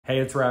Hey,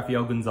 it's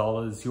Rafael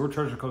Gonzalez, your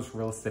Treasure Coast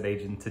real estate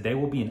agent. Today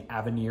we'll be in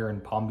Avenir in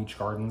Palm Beach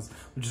Gardens,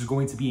 which is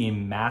going to be a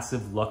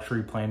massive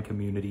luxury planned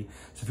community.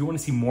 So if you want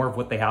to see more of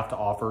what they have to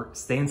offer,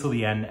 stay until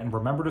the end and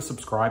remember to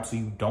subscribe so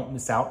you don't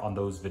miss out on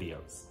those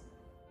videos.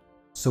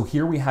 So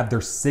here we have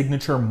their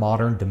signature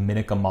modern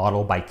Dominica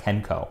model by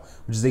Kenco,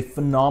 which is a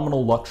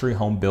phenomenal luxury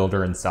home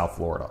builder in South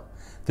Florida.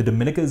 The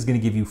Dominica is going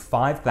to give you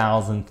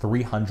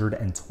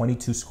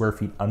 5,322 square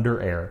feet under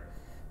air,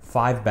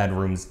 5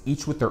 bedrooms,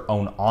 each with their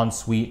own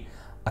ensuite,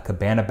 a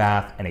cabana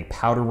bath and a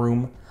powder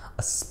room,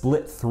 a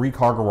split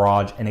 3-car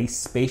garage, and a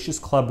spacious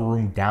club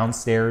room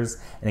downstairs,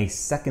 and a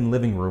second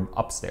living room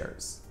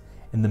upstairs.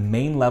 And the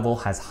main level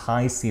has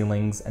high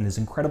ceilings and is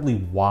incredibly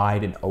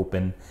wide and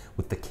open,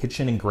 with the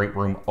kitchen and great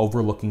room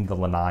overlooking the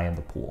lanai and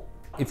the pool.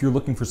 If you're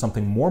looking for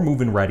something more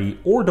move-in ready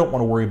or don't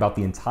want to worry about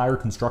the entire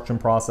construction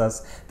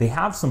process, they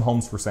have some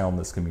homes for sale in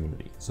this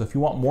community. So if you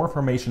want more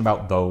information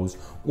about those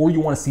or you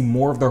want to see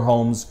more of their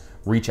homes,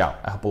 reach out.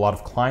 I help a lot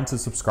of clients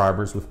and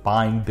subscribers with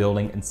buying,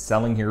 building, and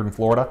selling here in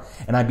Florida,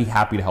 and I'd be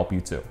happy to help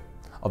you too.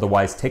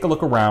 Otherwise, take a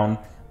look around,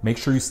 make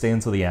sure you stay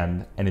until the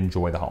end, and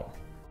enjoy the home.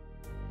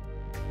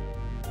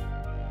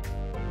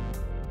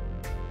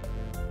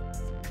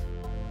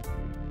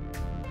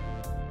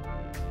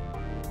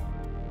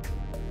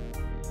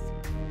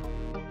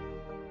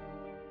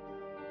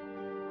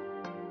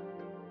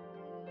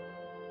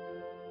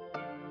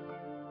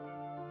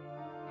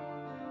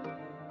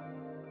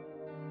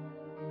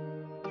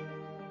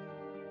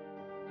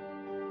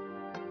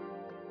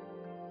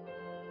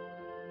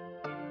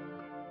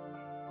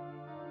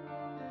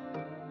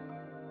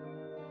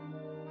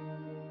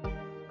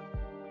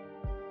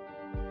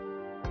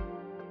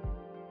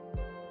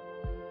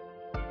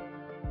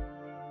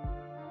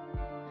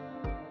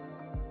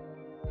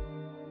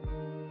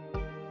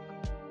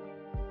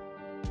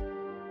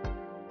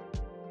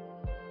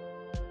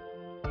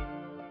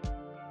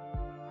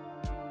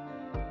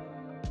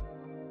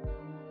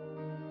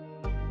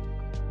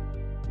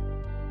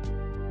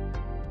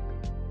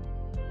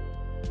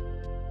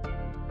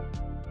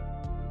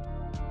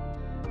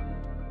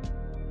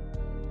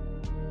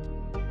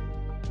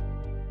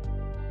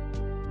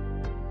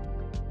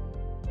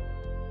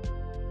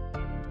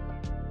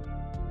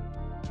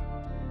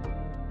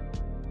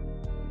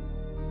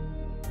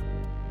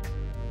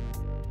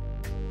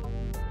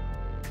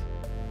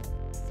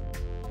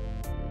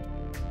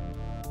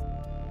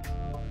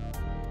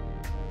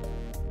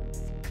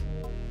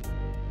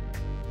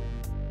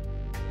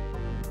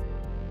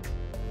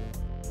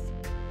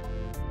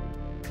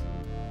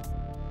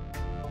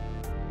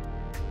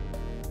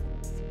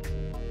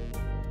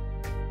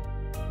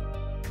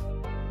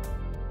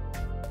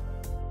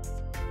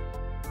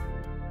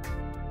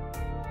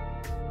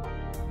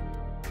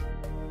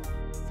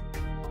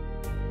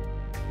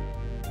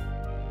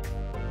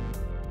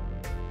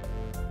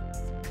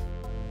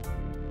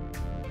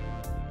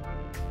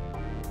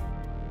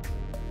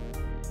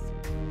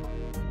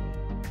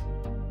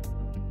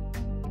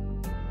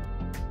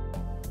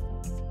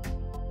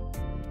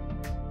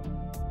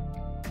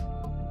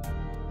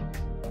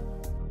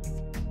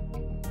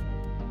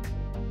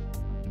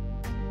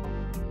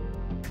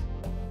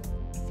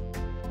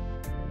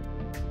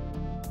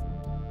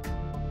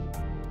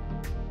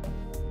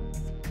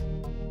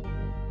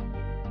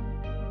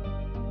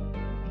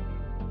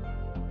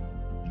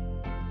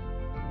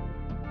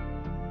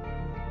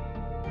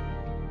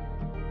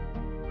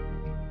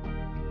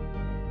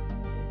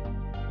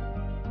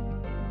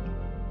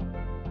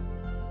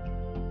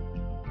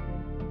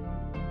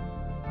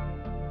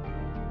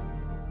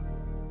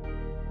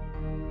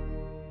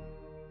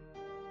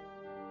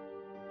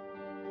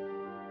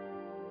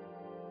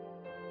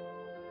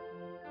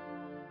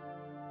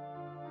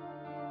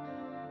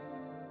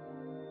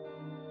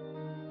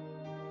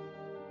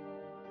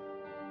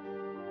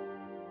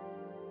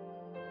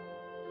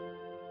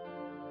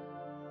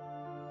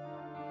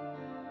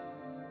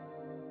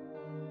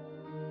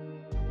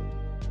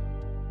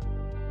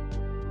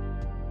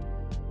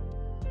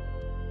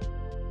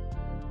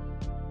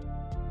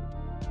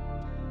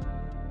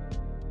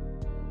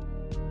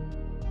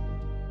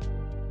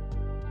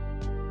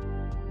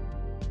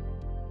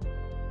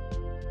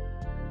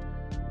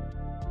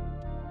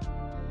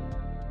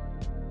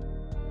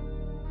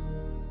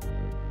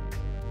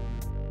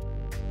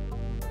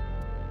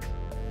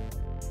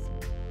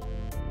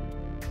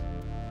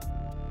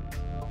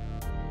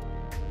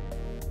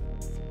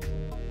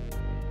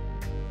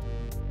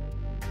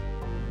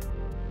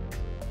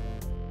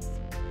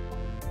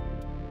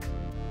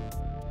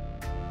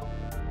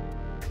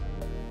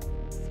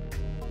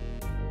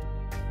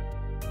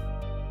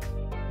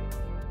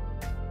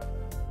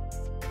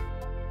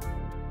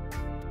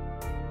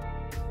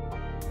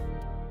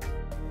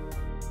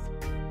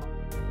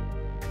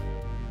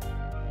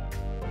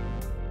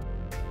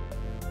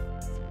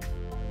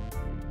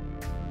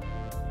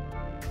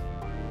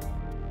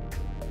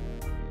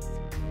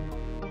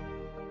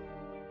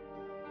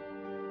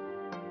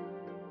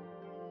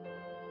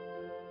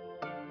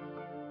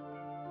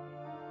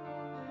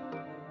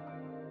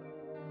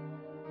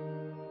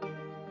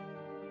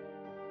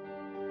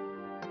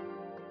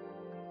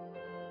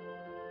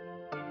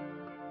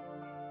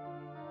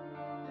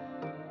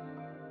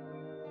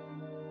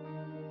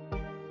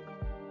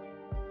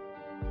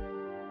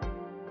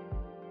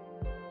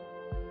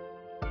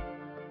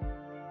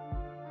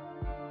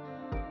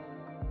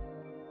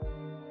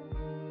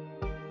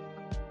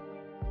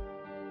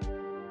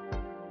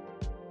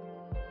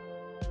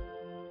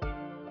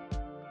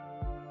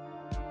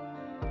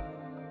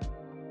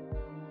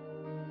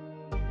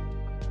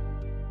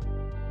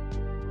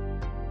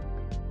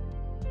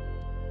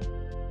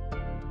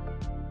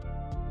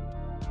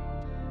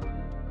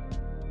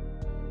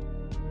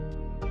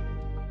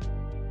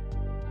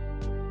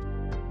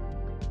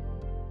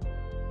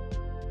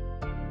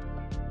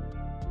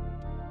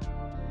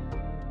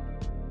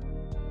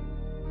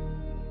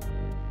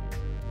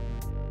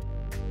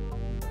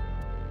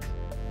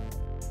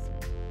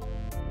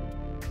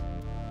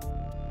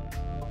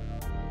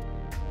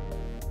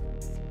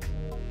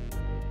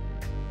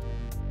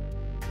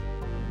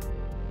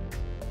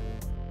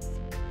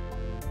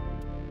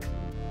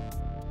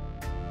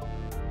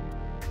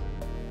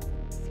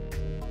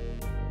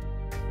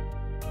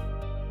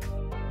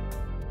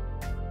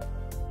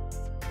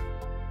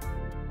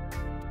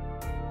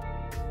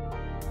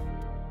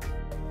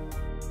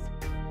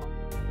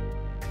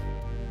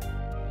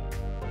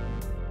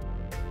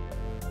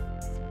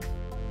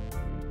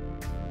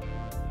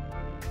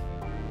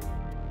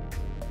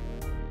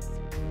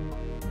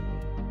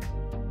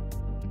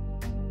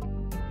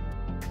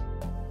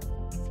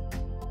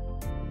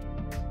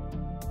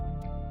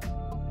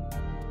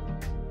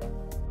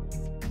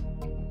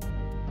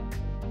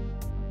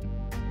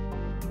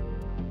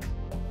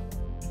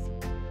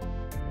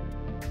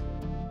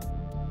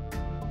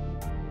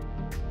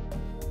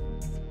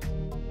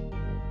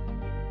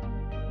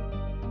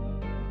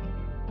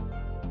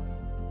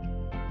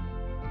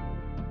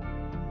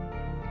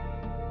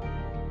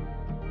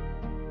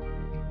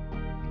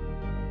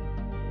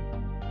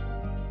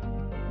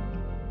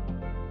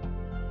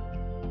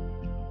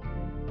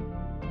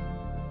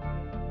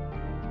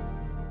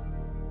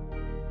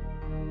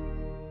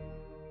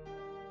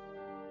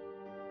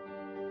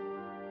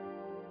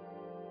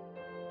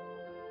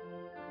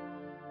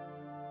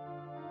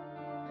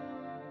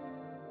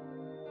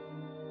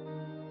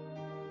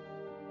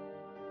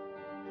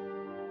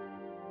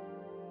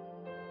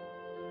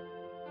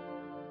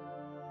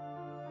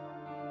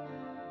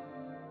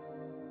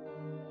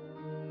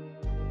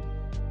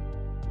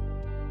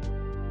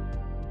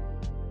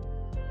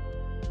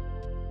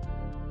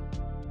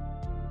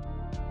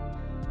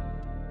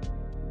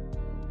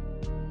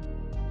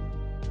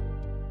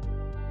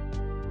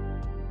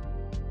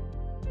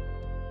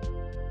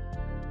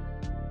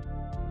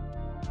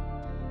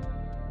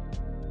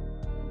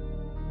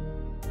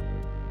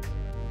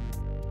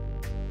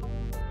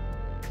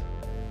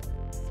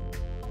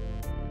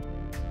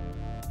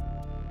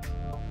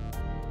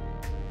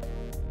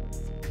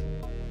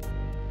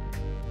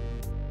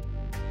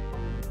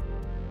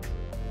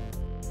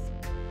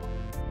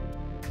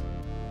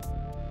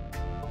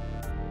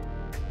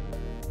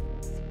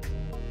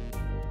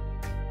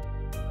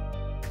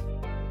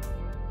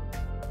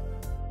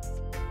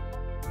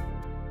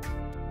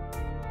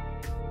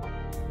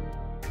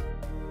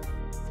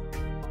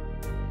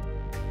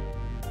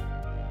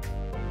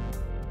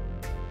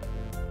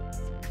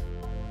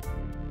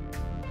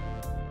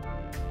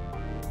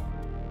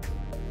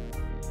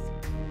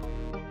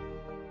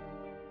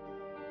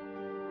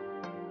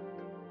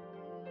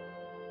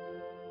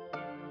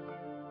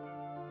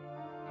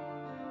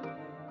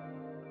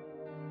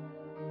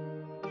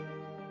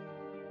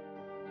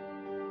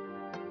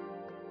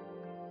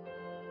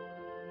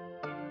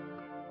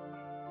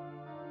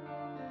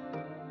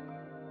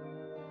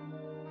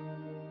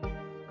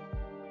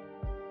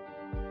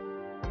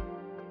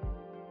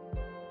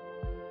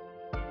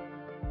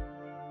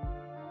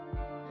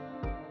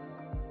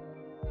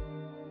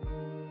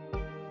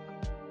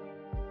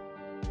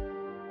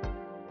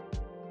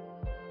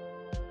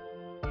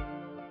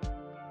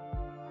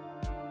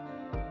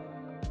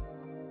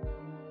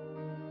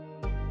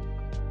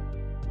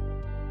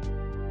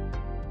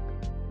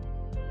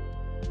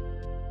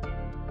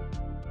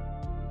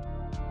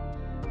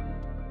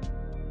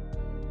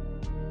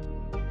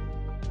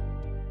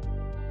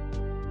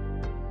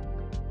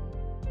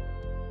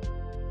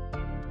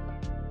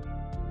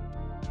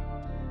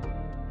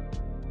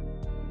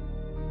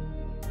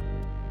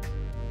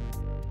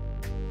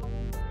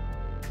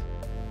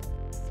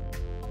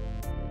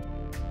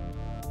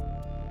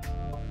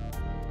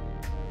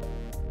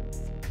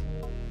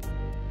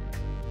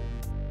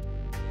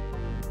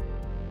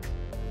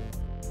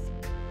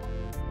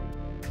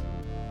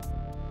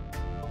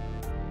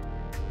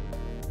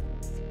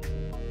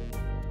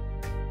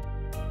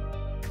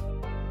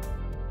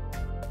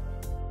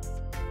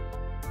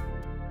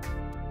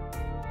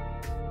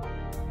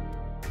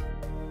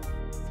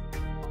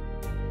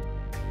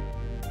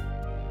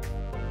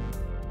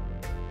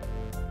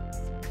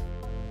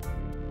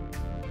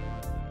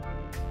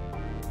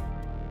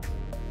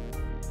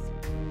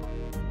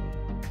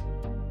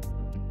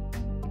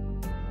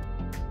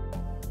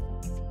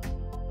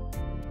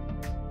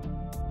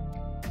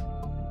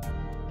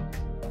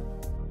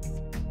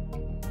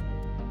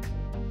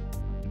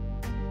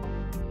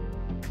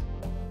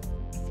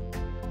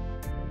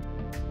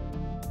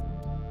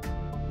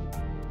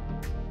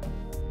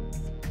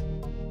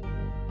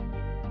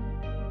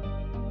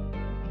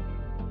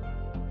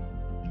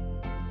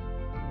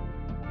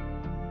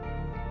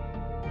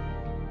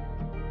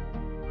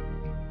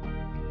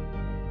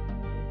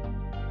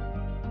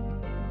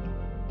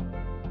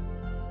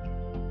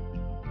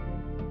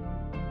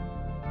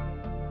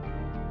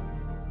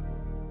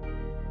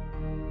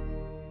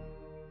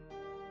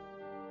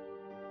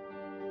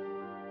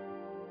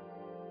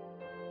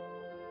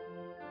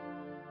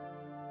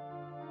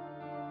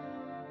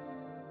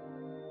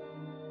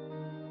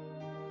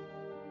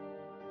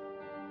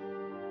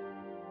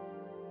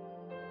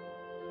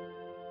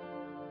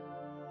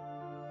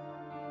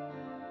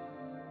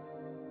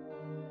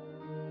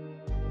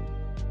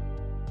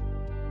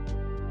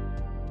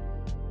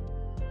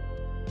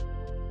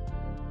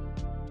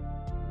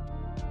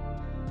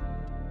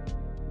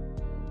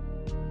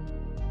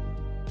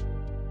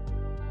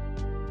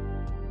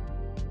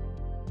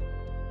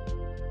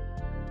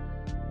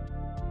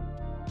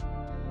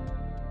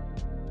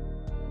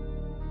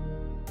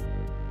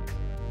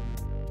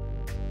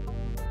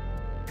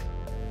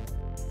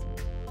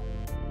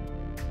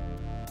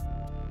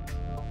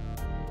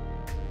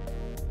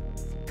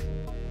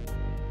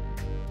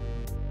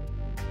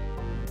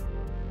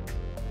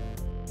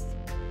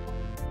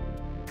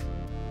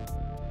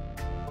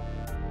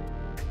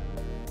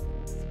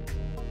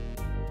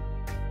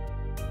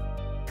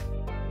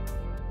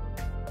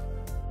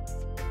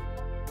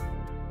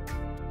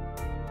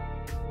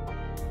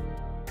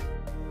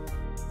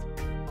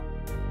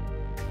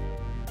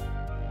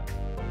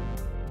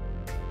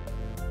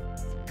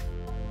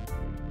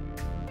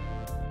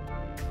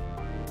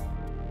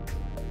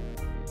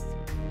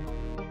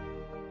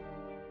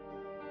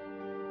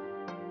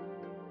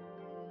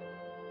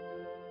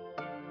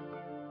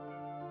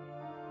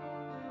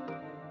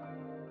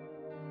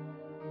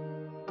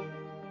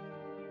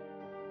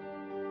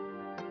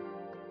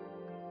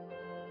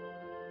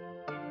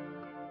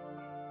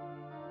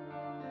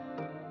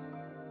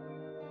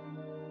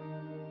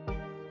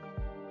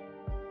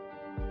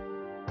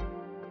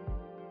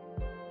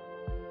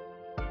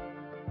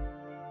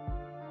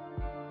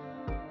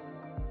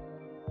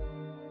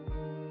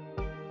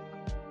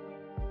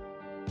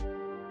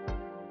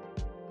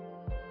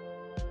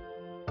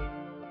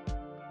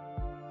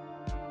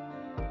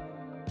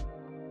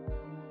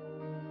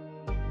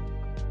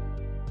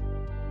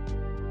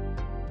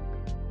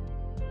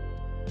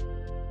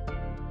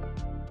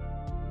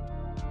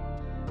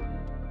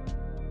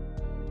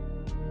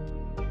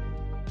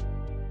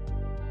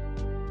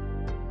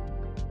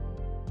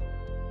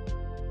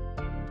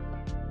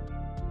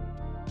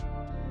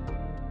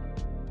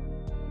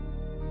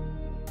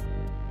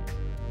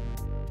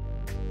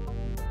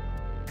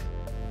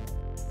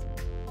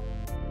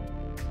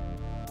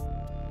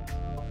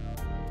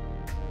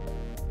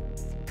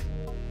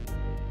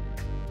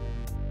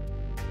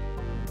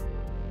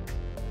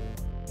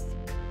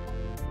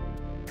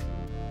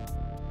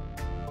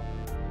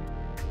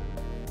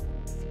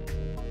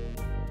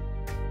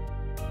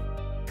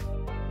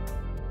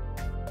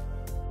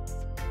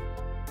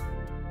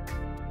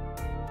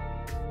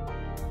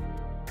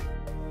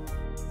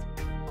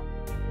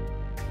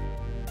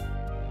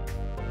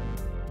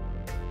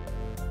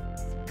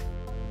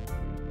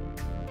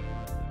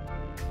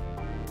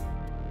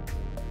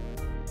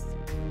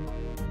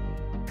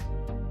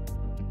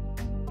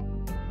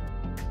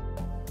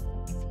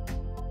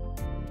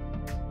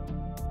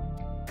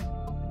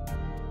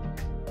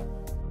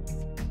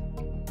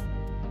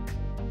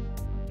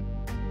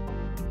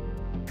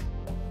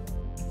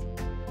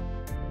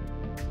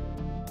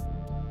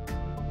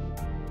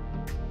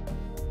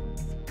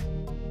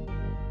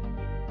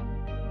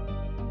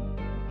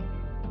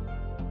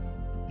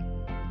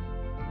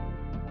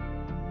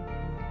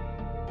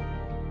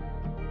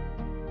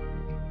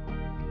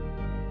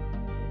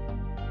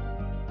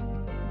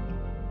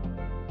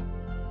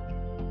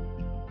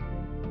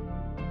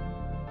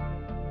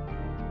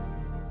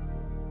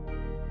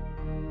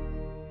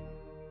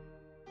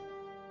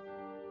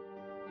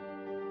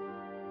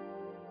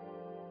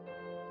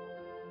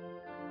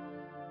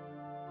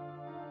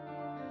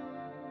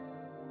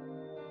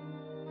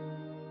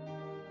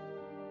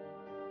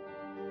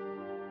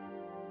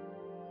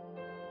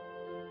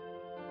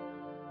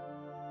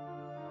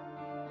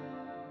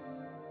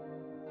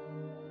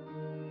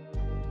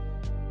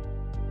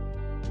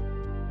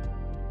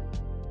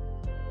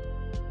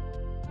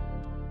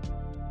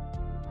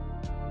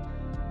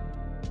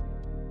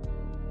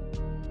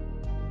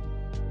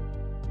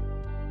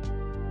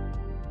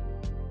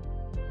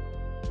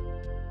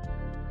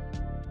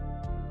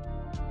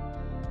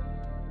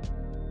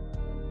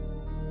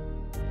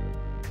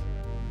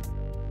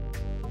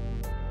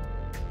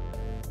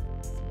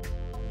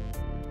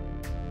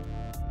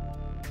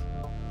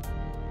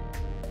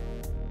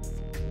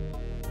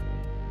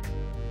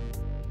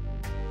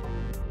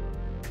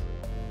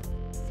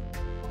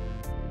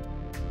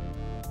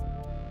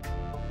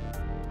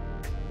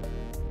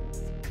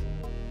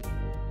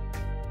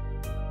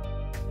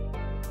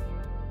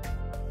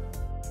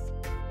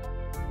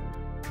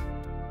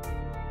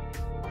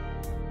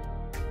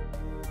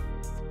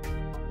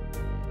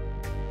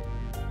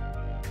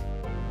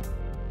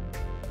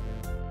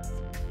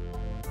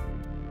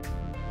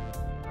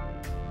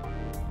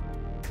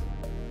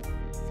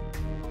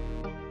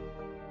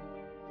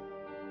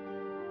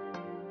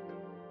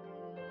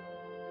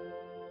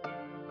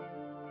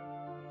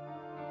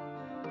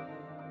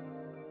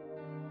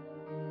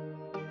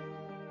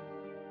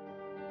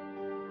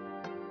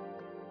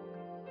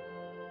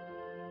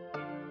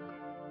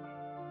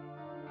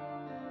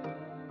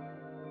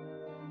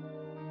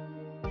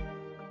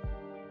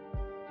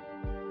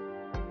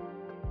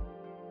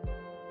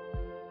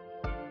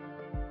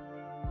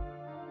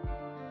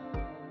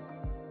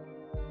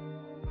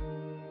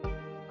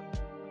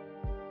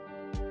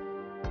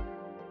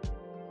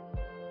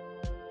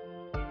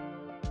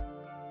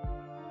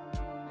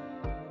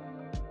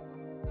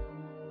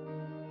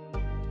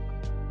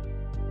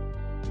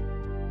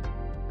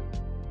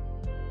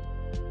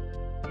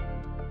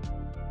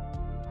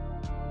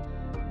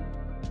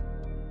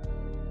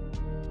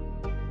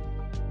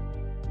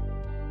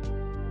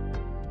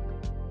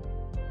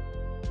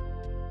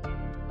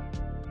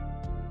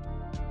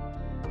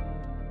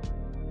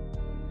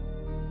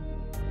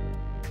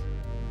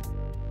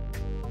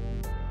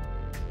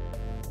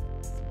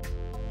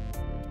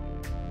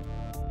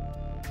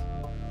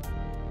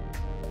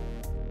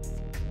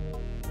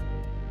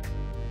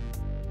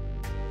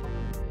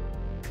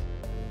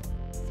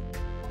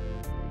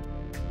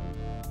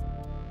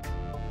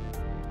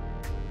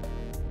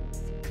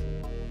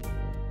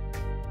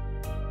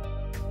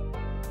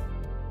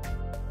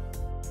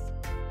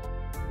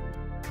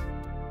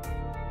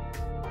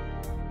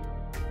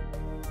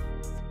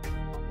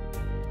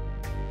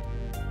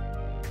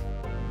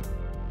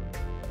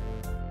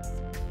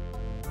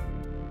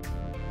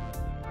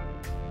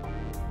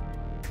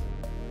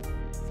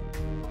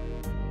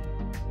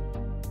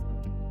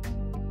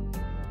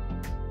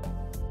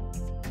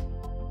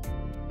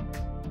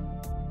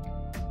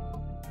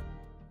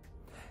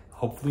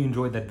 Hopefully you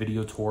enjoyed that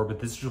video tour, but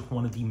this is just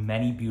one of the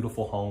many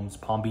beautiful homes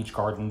Palm Beach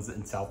Gardens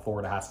in South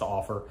Florida has to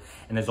offer.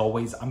 And as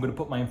always, I'm gonna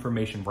put my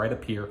information right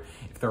up here.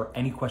 If there are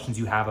any questions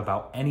you have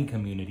about any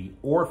community,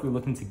 or if you're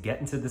looking to get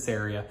into this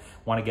area,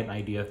 wanna get an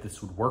idea if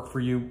this would work for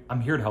you,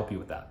 I'm here to help you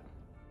with that.